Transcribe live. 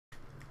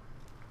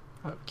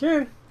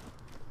Okay.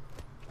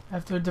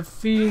 After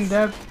defeating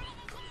that,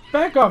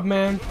 back up,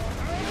 man.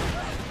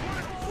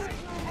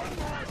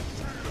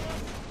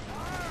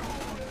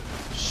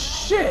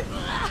 Shit!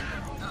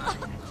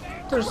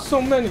 There's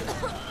so many.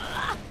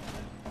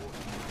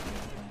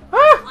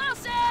 Ah!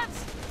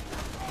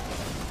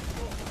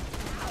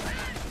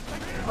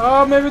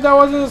 Oh, maybe that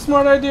wasn't a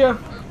smart idea.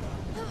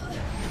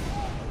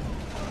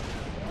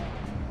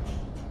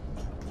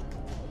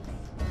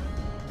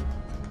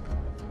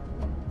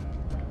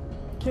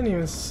 Can't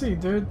even see,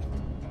 dude.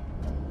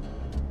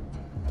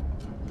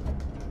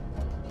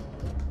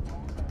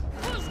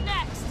 Who's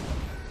next?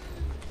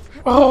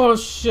 Oh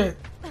shit!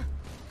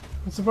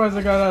 I'm surprised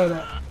I got out of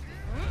that.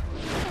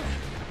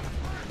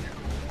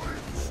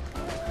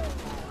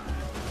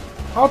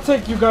 I'll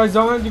take you guys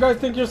on. You guys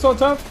think you're so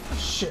tough?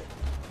 Shit.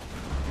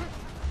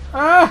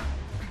 Ah!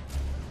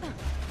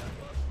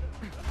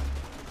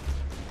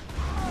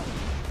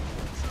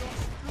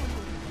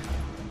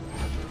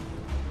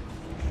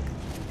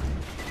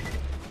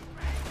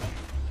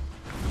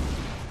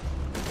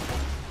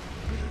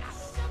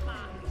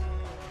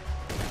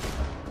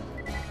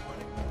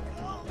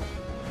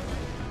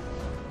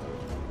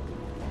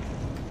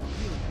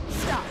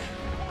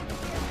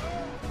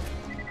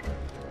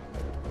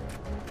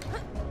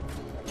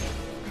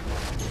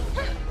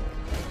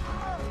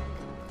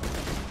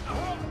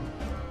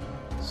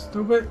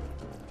 Stupid.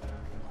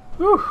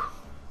 Whew.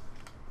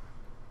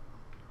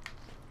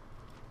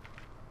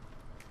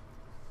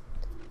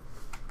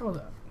 Hold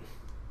up.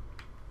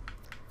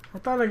 I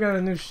thought I got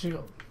a new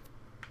shield.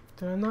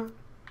 Did I not?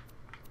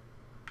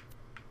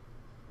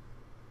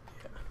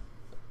 Yeah.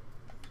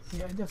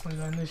 Yeah, I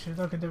definitely got a new shield.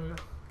 Okay, there we go.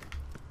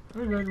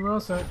 We're good, we're all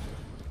set.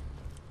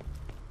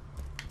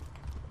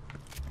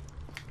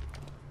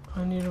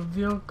 I need a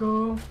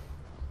vehicle.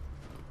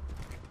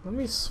 Let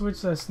me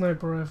switch that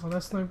sniper rifle.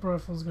 That sniper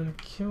rifle is gonna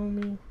kill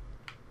me.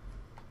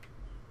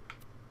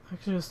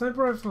 Actually, the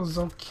sniper rifle is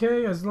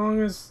okay as long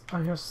as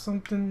I have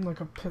something like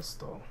a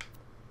pistol.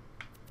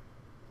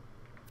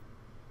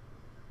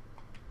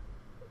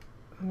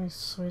 Let me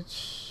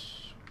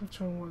switch. Which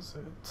one was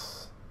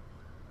it?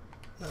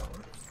 That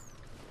one.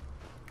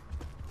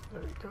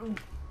 There we go.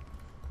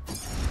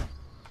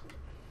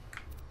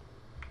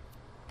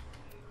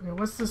 Okay,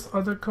 what's this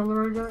other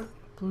color I got?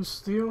 Blue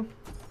steel.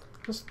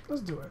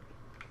 Let's do it.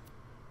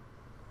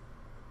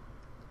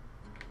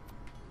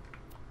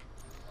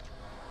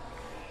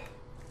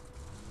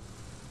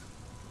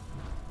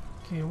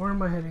 Okay, where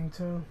am I heading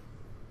to?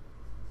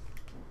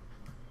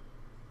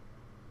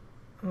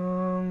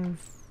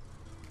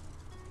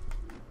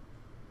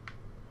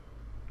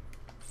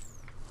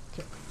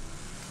 Okay.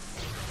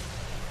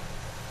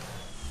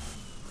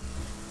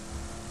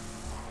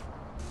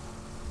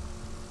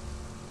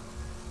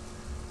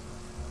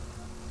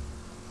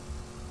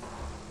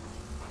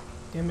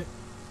 Damn it.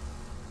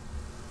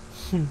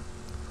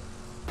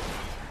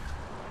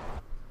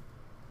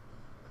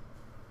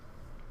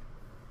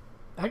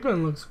 That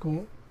gun looks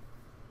cool.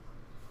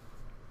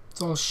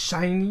 It's all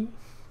shiny,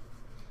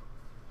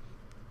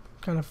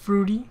 kind of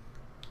fruity.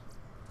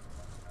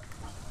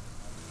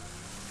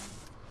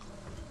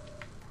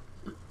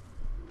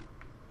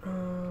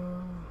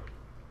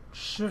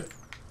 Shit,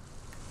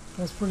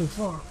 that's pretty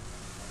far.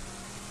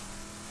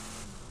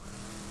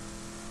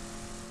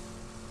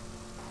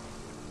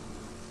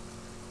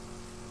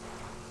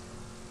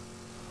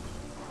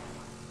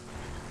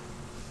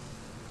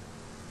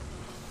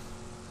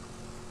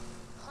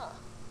 Huh,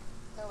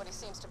 nobody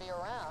seems to be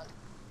around.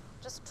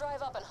 Just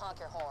drive up and honk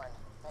your horn.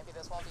 Maybe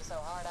this won't be so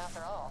hard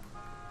after all.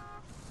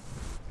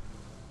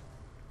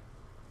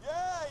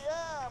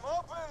 Yeah, I'm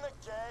opening the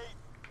gate.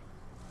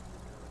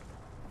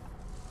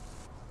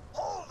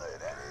 Hold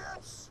it,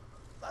 idiots!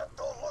 That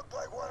don't look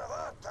like one of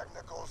our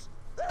technicals.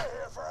 They're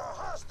here for our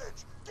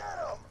hostage. Get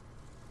them!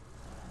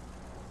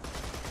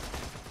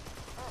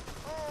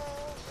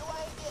 You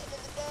ain't getting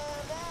it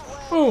down that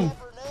way. Boom.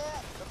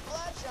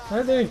 The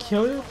That didn't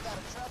kill you?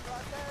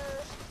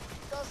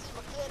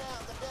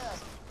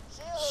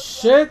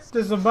 Shit,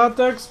 this is about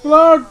to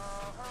explode!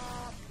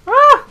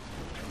 Ah!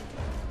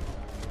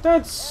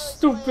 That's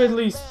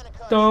stupidly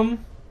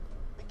dumb.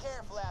 Be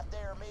careful out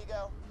there,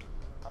 amigo.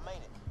 I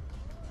mean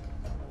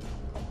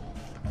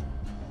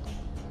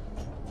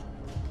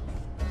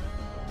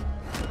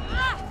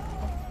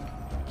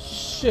it.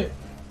 Shit.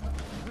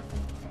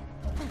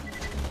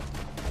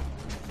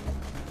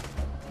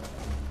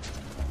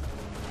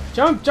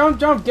 Jump, jump,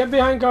 jump! Get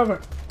behind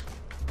cover.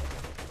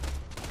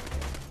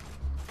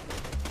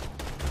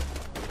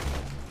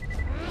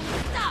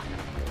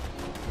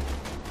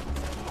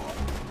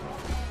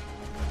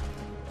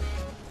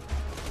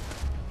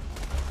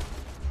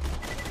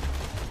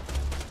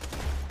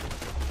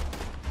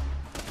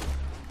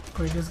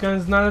 Wait, this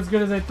gun's not as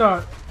good as I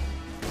thought.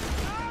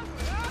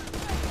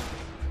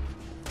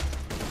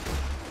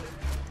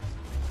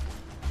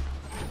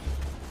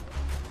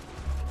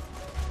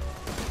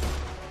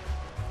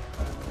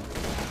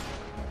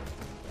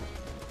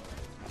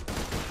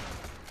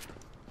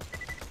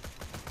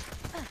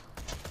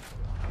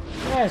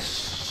 Yeah,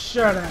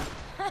 shut up.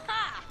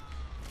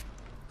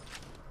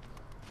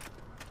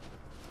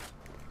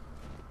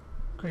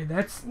 Okay,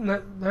 that's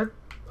not that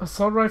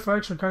assault rifle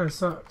actually kind of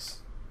sucks.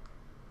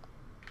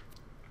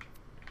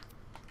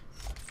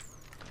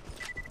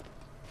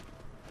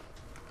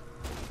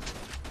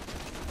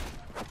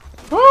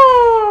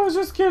 Oh, I was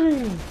just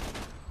kidding.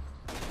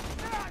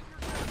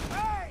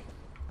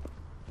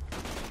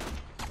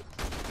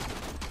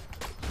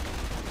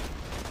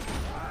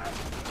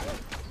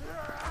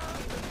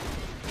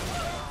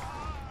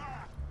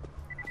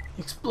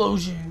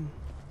 Explosion.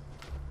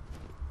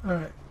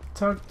 Alright,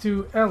 talk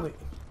to Ellie.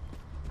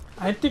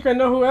 I think I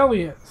know who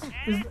Ellie is.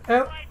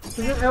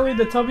 Isn't Ellie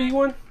the tubby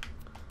one?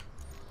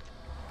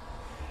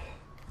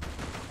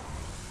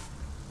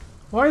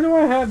 Why do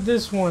I have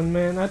this one,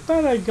 man? I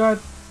thought I got...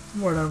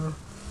 whatever.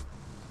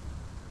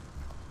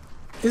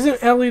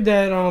 Isn't Ellie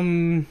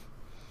that,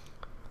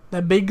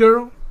 that big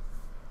girl?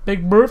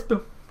 Big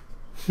Bertha?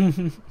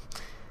 She's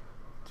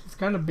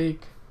kind of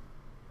big.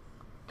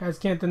 Guys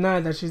can't deny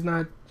that she's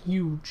not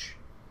huge.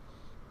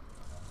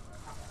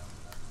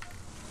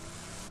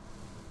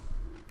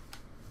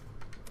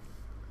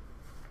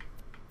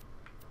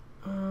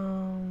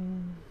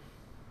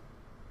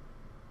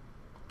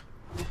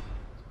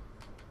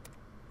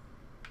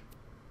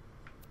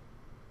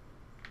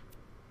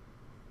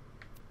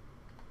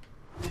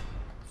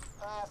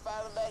 I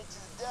finally made it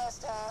to the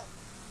dust, huh?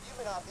 You've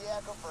been off the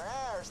echo for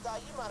hours.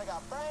 Thought you might have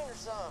got brain or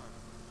something.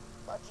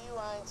 But you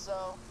ain't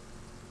so.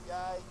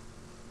 Guy.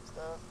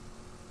 Stuff.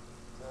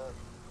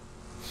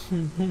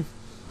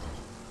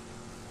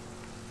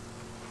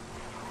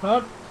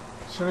 Fuck.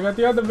 Should've got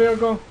the other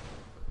vehicle.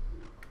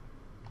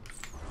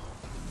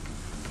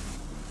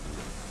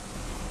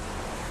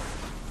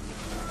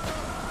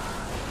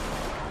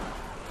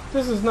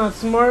 This is not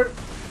smart.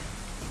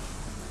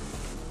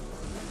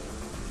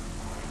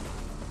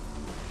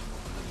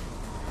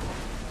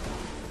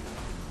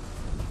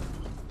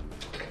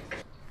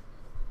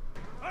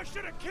 I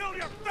should have killed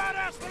your fat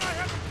ass when I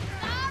had...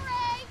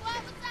 Sorry,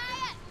 what was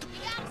that? You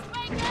gotta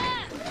speak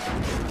up.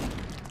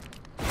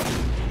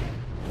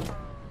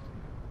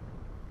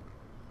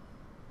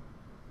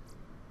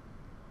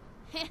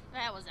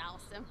 That was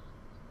awesome.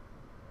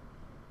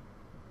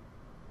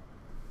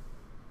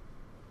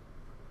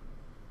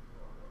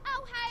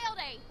 Oh,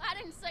 howdy. I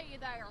didn't see you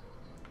there.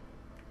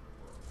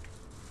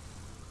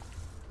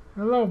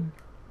 Hello,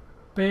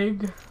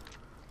 big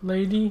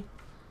lady.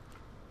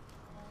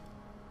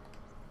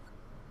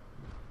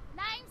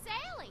 Name's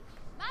Ellie.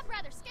 My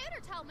brother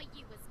Scooter told me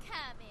you was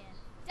coming.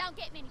 Don't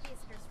get many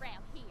visitors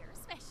around here,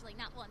 especially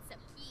not one so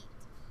cute.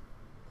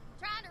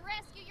 Trying to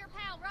rescue your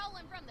pal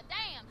Roland from the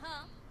dam,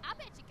 huh? I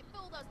bet you could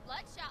fool those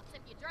blood shops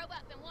if you drove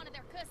up in one of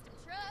their custom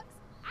trucks.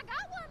 I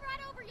got one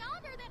right over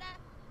yonder that I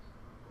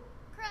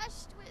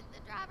crushed with the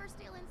driver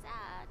still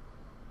inside.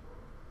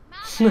 My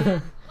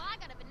bad. Well, I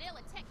got a vanilla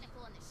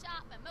technical in the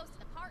shop and most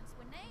of the parts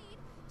we need.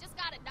 Just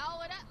gotta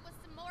doll it up with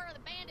some more of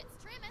the bandits'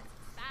 trimmings.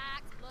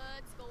 Spikes,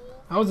 blood,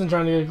 skulls. I wasn't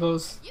trying to get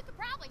close. You could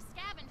probably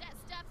scavenge that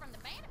stuff from the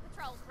bandit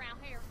patrols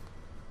around here.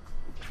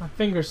 My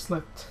finger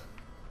slipped.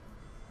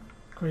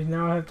 Great,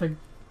 now I have to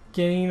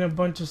gain a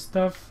bunch of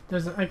stuff.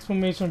 There's an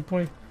exclamation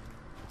point.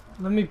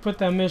 Let me put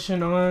that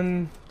mission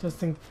on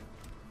just in...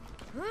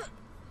 Yeah,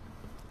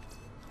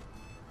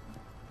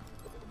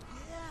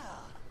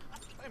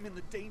 I'm in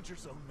the danger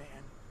zone, man.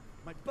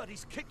 My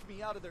buddies kicked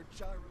me out of their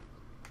gyro.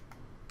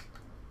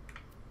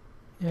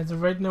 Yeah, so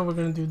right now we're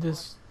gonna do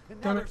this.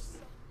 And Damn now it. there's...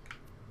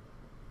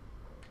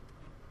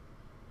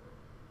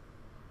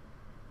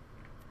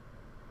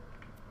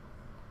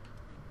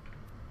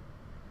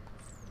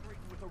 break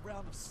with a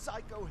round of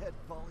psycho head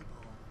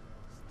volleyball.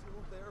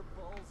 Steal their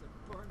balls and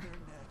burn their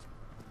net.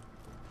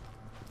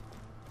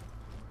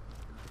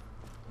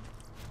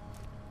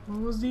 What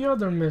was the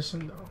other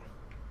mission though?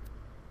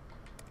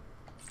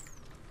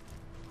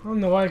 I don't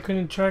know why I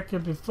couldn't track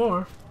it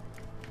before.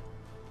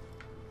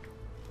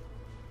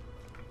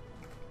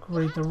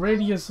 Great, the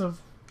radius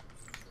of...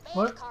 Bandit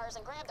What? cars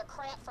and grab the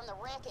crap from the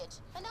wreckage.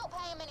 And don't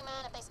pay them any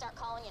mind if they start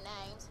calling you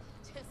names.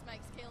 Just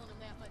makes killing them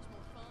that much more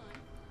fun.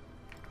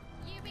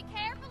 You be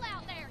careful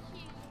out there,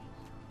 Hugh.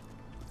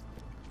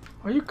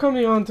 Are you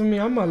coming on to me?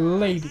 I'm a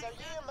lady. So you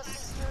and my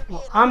sister Well,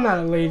 getting I'm not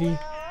a along lady. well,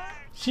 huh?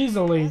 She's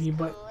a lady,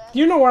 but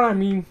you know what I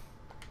mean.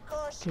 Of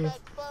course, you Okay.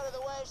 make fun of the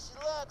way she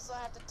looks. I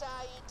have to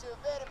tie you to a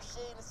vending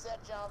machine and set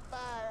you on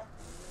fire.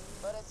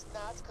 But it's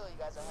cool. You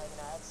guys are hanging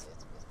out.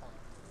 It's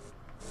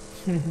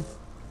fine.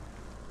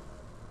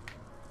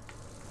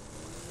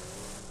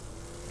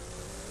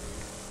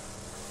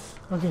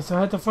 Okay, so I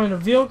had to find a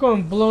vehicle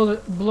and blow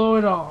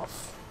it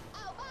off.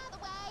 Oh, by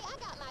the way, I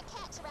got my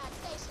catch ride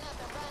station up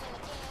and running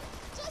again.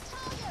 Just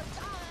haul your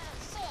darn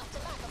self to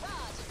my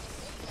garage if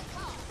you need a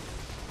car.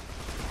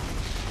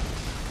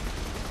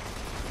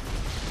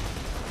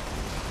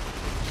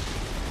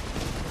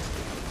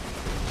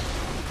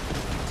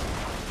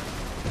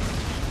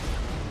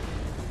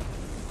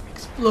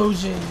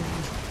 Explosion.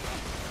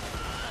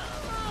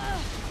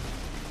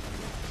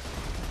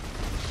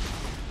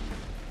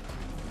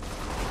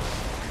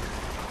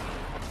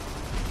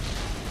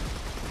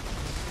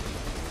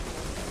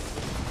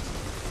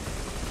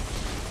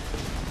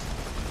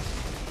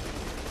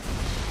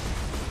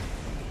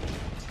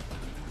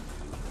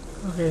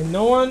 Okay,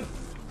 no one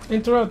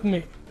interrupt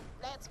me.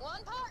 That's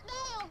one part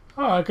down.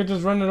 Oh, I could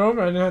just run it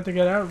over. I didn't have to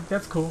get out.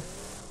 That's cool.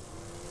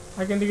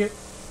 I can get.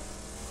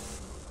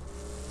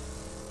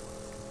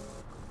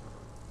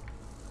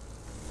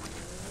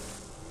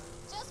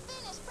 Just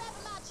finished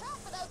prepping my truck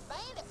for those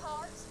bandit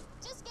parts.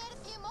 Just get a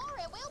few more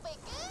and we'll be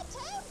good to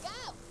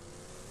go.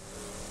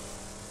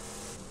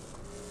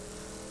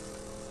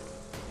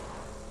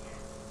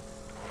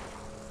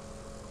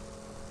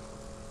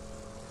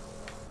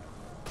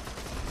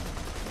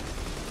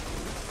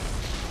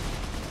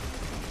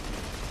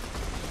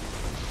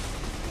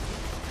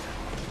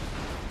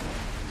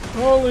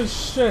 Holy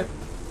shit.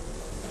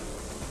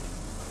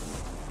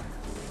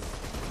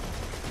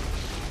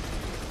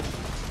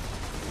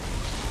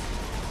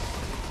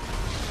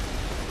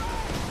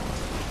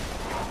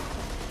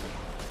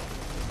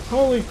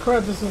 Holy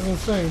crap, this is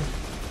insane.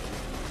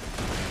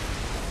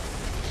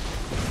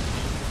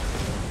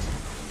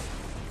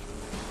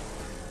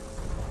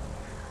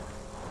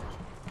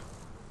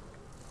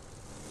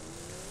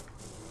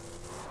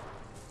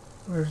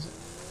 Where is it?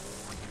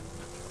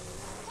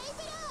 Keep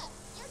it up.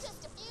 You're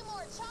just a few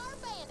more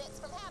charred bandits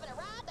from having a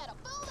ride that'll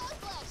fool those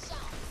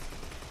bloodshots.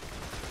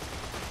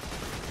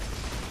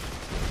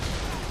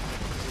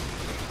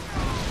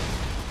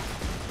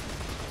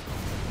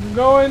 I'm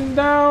going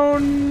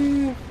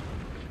down.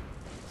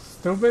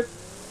 Stupid.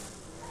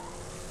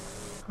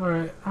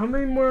 Alright, how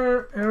many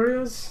more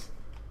areas?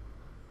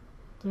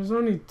 There's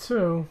only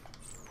 2.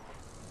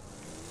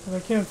 But I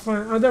can't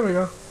find. Oh, there we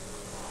go.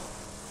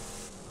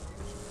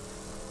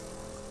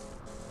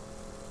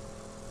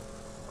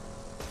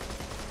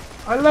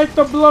 I like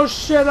to blow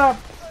shit up.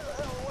 Stay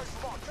the hell away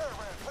from our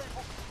caravan,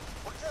 people.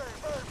 We're carrying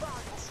very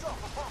valuable stuff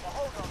from Papa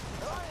Holdup,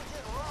 and I ain't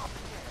getting robbed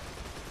again.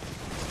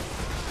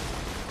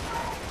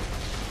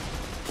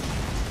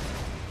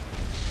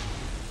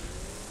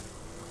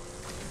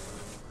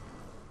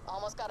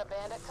 Almost got a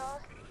bandit car?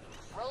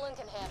 Roland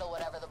can handle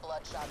whatever the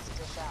bloodshots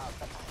dish out,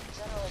 but I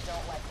generally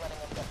don't like letting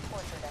him get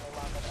tortured any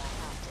longer than I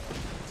have to.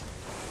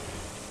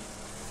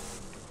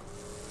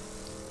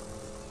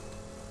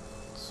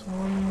 It's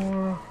one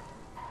more.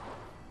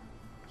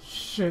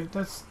 Shit,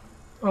 that's.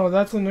 Oh,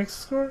 that's an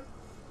escort?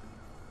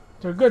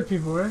 They're good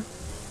people, right?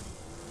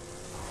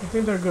 I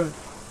think they're good.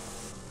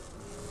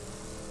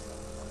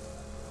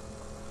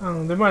 I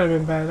don't know, they might have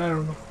been bad, I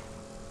don't know.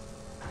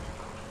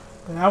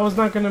 But I was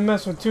not gonna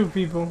mess with 2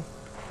 people.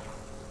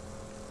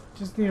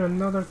 Just need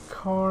another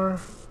car.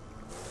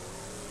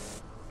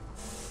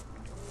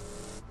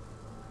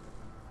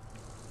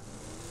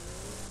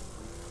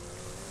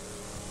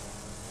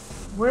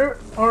 Where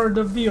are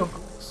the vehicles?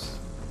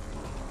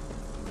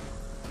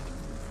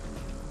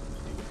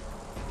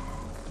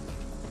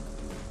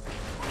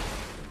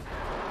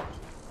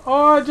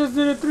 Oh, I just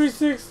did a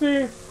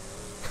 360.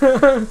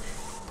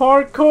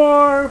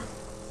 Parkour.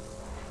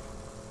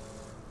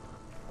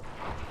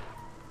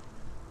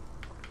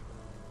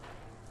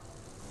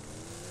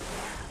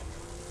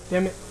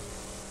 Damn it.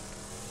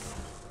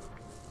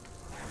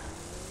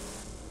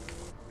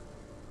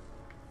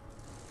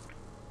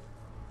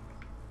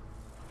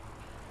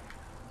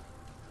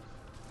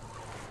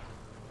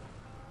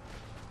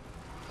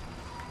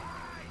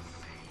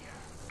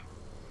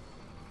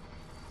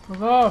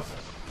 Fuck off.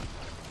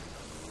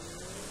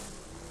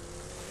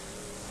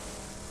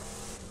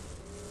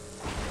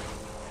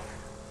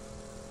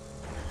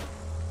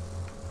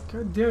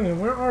 God damn it,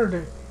 where are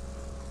they?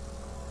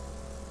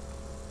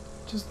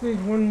 Just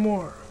need one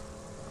more.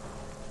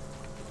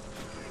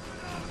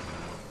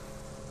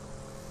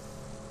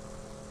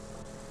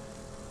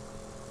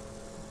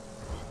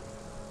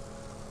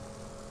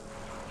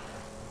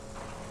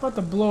 About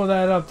to blow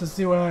that up to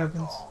see what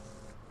happens.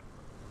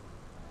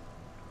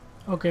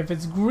 Okay, if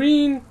it's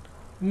green,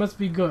 it must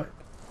be good.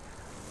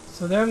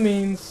 So that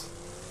means...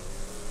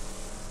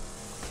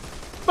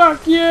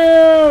 Fuck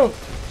you!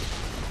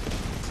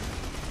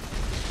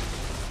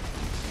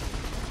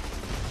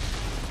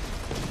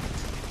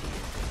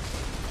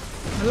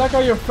 I like how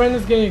your friend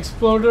is getting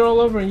exploded all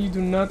over and you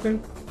do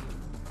nothing.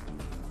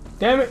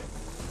 Damn it!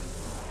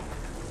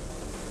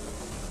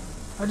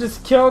 I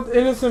just killed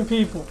innocent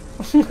people.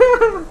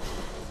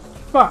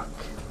 Fuck.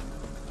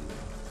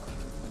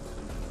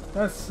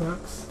 That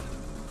sucks.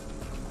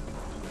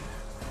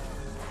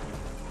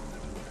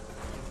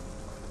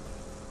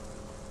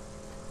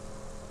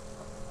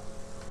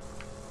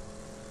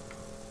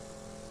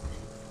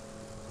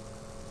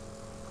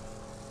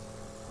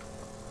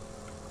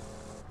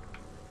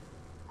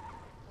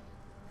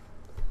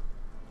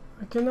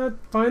 I cannot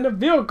find a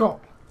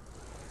vehicle.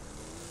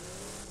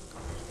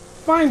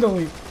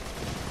 Finally.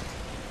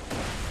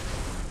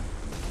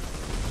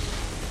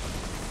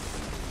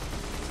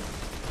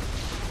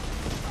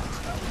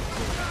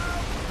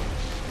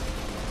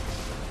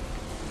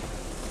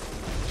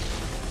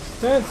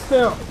 Stand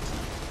still.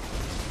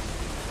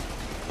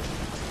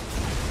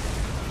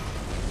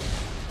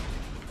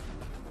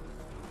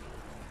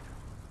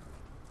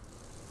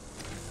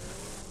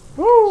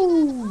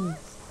 Woo! Great!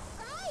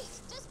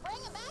 Just bring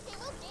him back and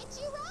we'll get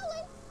you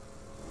rolling.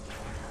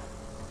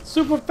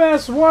 Super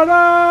fast, what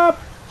up?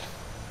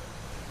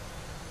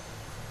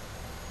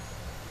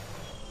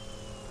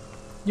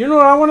 You know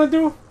what I want to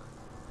do?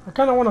 I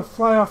kind of want to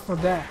fly off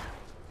of that.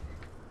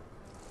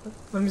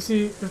 Let me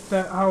see if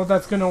how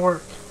that's gonna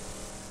work.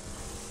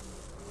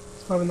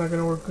 It's probably not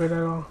gonna work good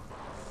at all.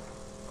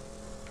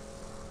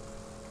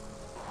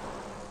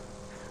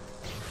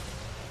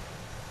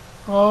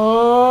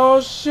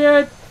 Oh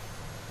shit!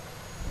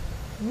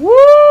 Woo!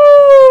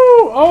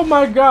 Oh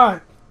my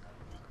god!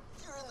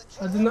 You're in the I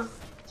camp. did not.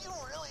 You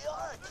really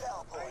are a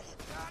cowboy.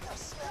 Now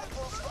snag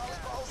those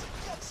volleyballs and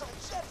get some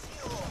jet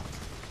fuel.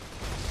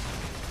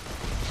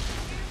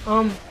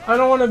 I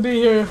don't want to be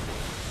here.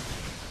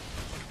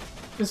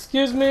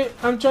 Excuse me,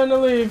 I'm trying to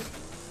leave.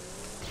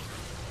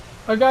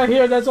 I got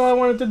here, that's all I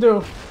wanted to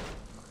do.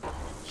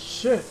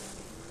 Shit.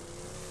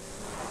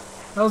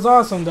 That was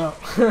awesome though.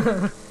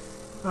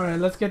 Alright,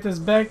 let's get this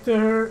back to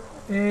her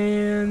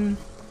and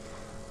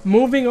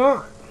moving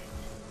on.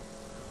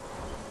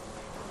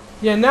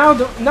 Yeah, now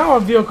our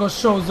vehicle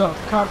shows up,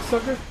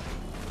 cocksucker.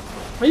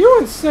 Are you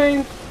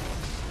insane?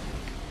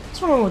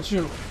 What's wrong with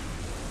you?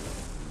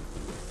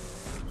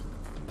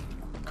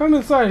 Come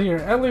inside here.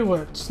 Ellie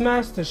would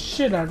smash the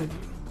shit out of you.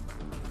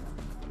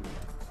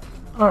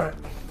 Alright.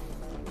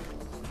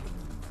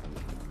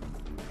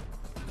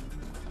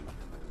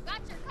 Got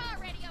your car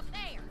ready over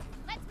there.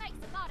 Let's make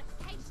some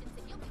modifications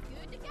and you'll be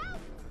good to go.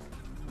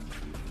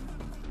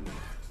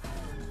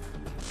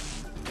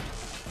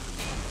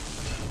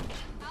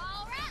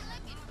 All right,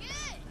 looking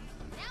good.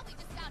 Now we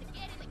just gotta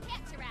get in the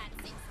catch a ride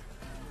system.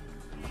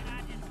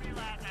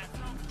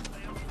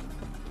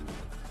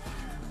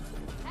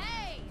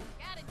 Hey,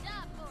 got a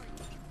job for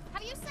you.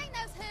 Have you seen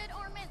those hood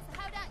ornaments the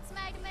Hodunks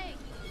made of me?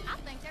 I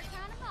think they're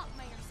trying to mock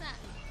me or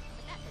something.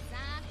 But that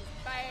design is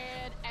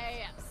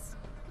bad-ass.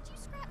 Could you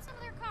scrap some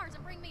of their cars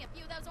and bring me a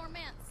few of those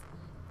ornaments?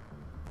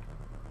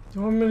 Do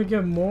you want me to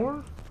get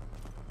more?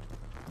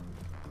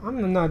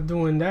 I'm not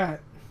doing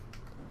that.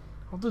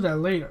 I'll do that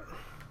later.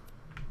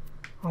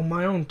 On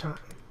my own time.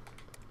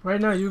 Right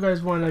now you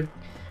guys wanna...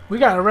 We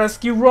got a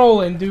rescue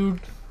rolling,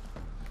 dude.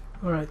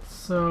 Alright,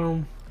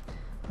 so...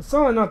 I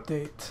saw an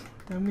update.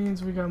 That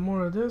means we got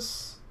more of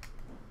this.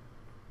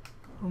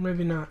 Or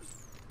maybe not.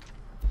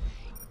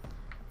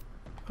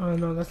 Oh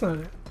no, that's not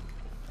it.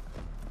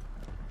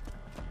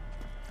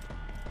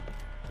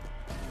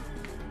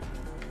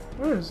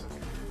 Where is it?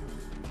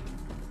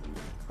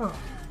 Oh.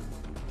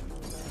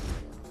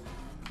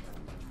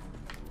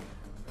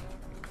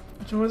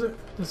 Which one was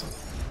it? This one.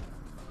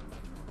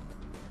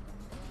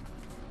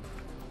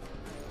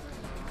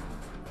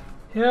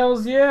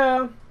 Hells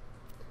yeah!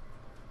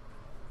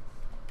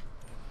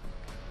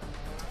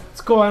 It's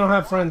cool, I don't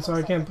have friends, so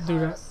I can't do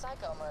that.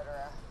 Psycho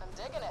murderer. I'm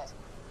digging it.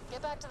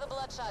 Get back to the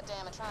Bloodshot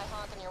Dam and try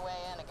honking your way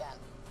in again.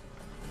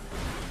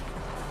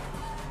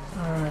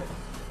 Alright.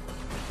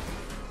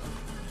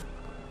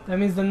 That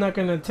means they're not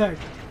gonna attack.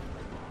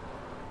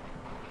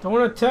 Don't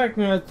wanna attack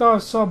me, I thought I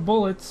saw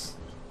bullets.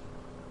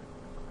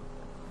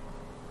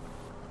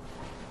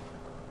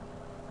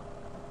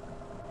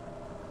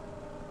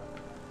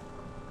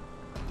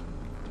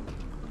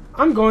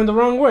 I'm going the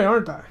wrong way,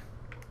 aren't I?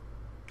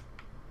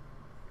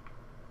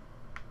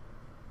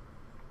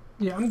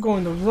 Yeah, I'm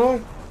going the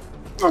wrong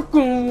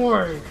fucking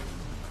way.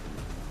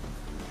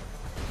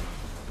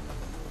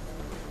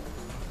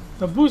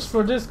 The boost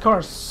for this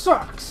car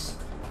sucks.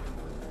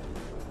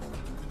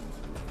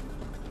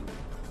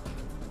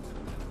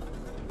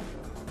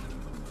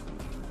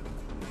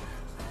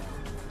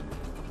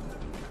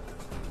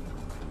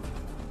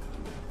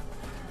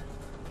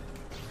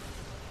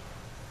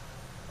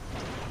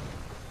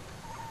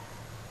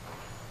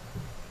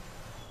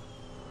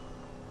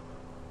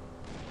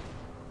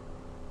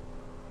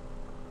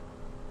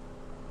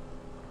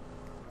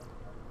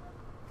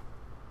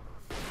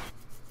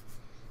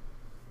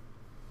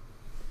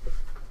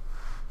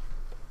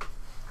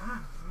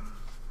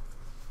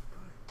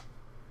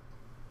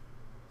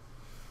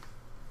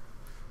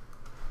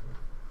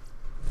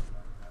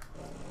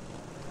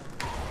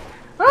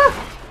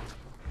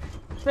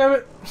 Damn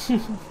it.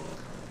 It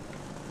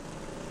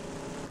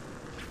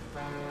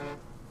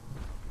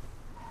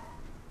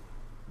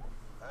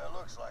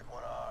looks like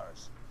one of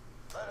ours.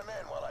 Let him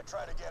in while I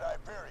try to get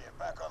Hyperion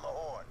back on the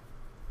horn.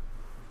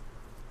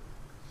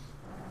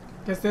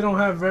 Guess they don't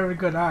have very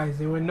good eyes.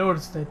 They would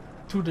notice that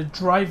who the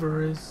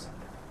driver is.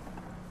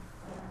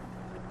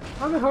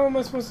 How the hell am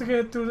I supposed to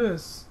get through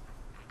this?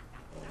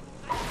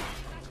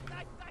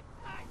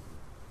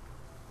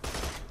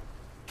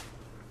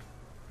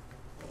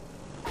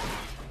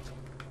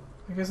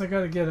 I guess I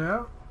gotta get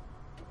out.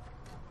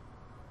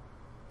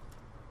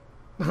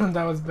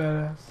 That was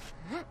badass.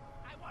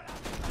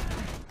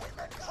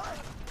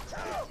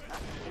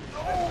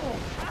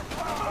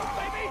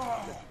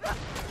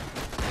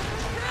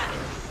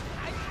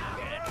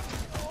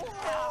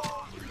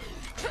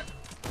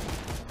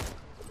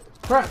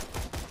 Crap!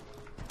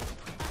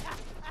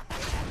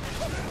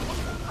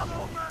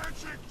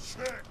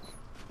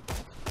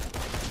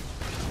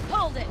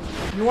 Hold it!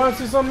 You wanna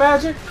see some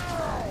magic?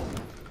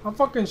 I'll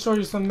fucking show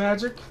you some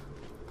magic.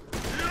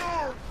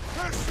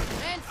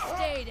 And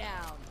stay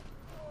down.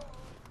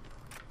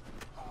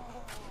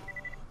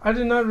 I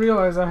did not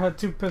realize I had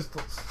 2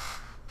 pistols.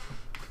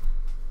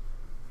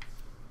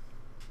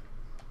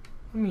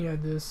 Let me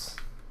add this,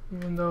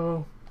 even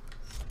though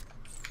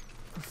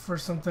I prefer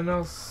something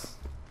else.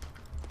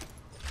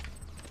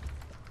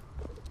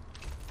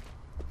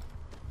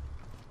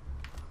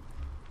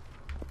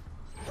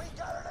 We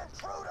got an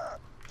intruder!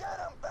 Get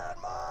him, Bad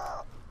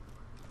Ma!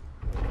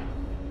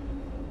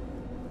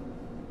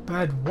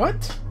 Bad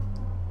what?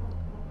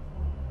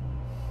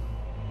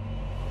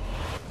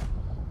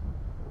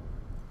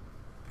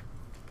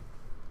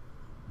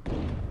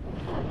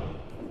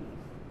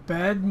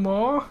 Bad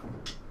Ma?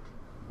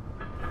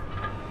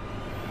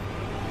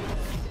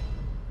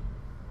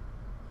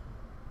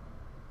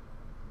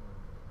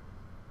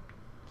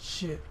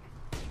 Shit.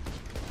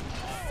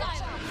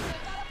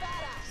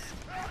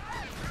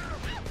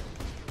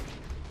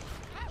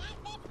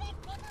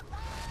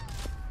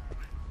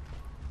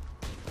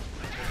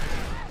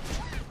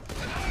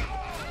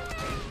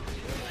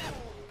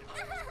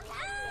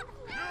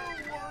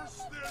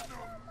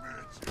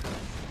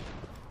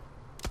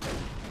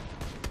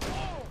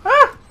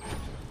 Ah!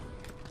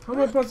 How am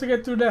I supposed to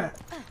get through that?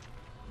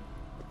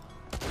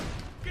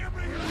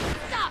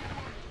 Stop!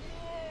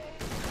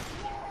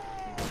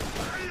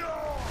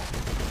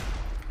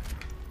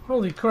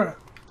 Holy crap.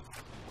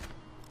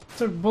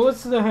 Took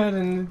bullets to the head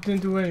and it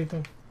didn't do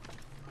anything.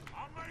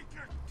 I'll make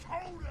a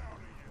toad out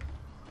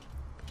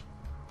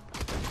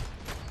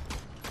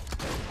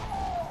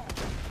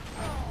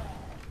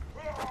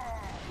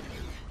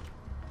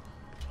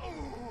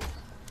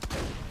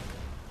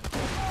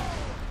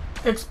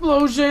of you!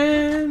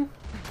 Explosion!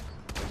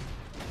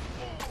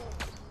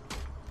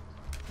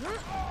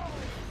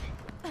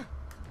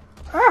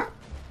 Ah!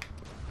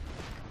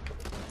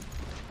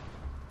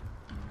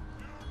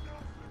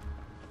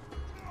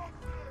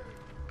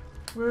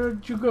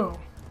 Where'd you go?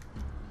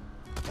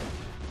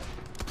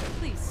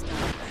 Please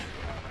stop.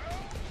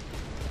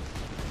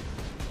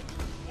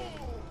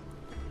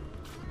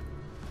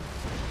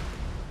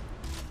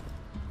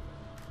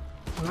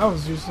 Well, that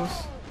was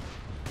useless.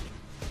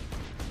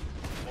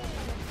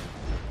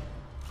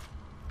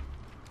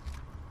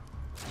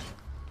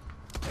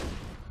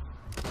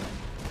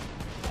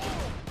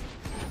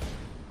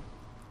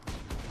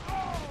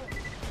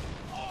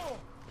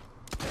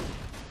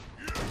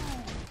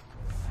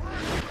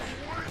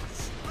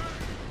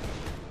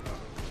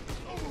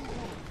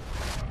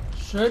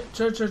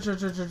 Shit. I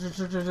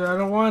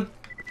don't want.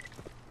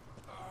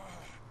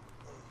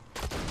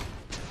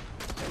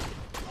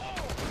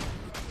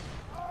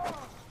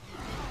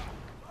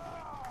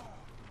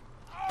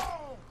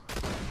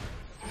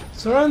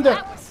 Surrender.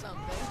 That was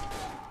something.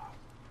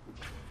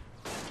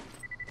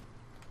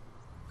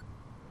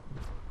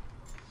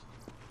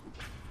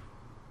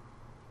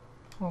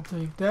 I'll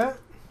take that.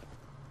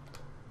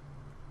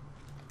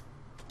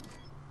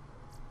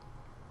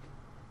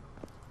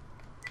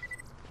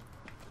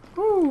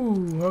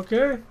 Ooh,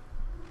 okay.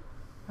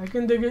 I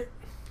can dig it.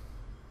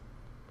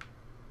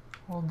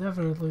 I'll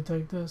definitely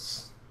take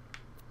this.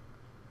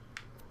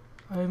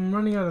 I'm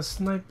running out of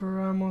sniper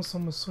ammo, so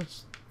I'm gonna switch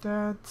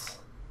that.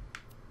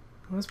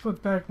 Let's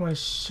put back my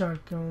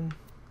shotgun.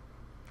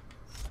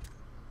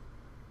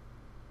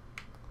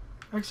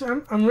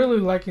 Actually, I'm really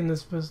liking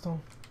this pistol.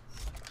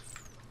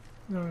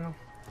 There we go.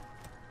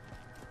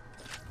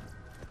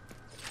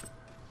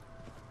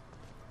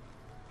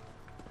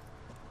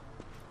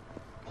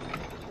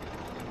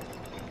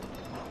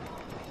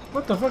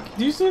 What the fuck?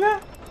 Do you see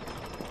that?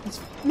 It's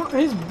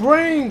his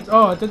brains!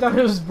 Oh, I thought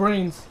it was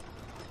brains.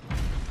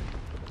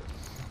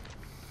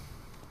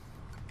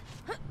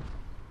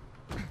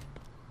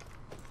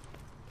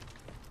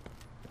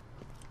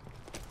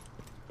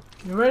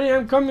 You ready?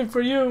 I'm coming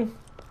for you.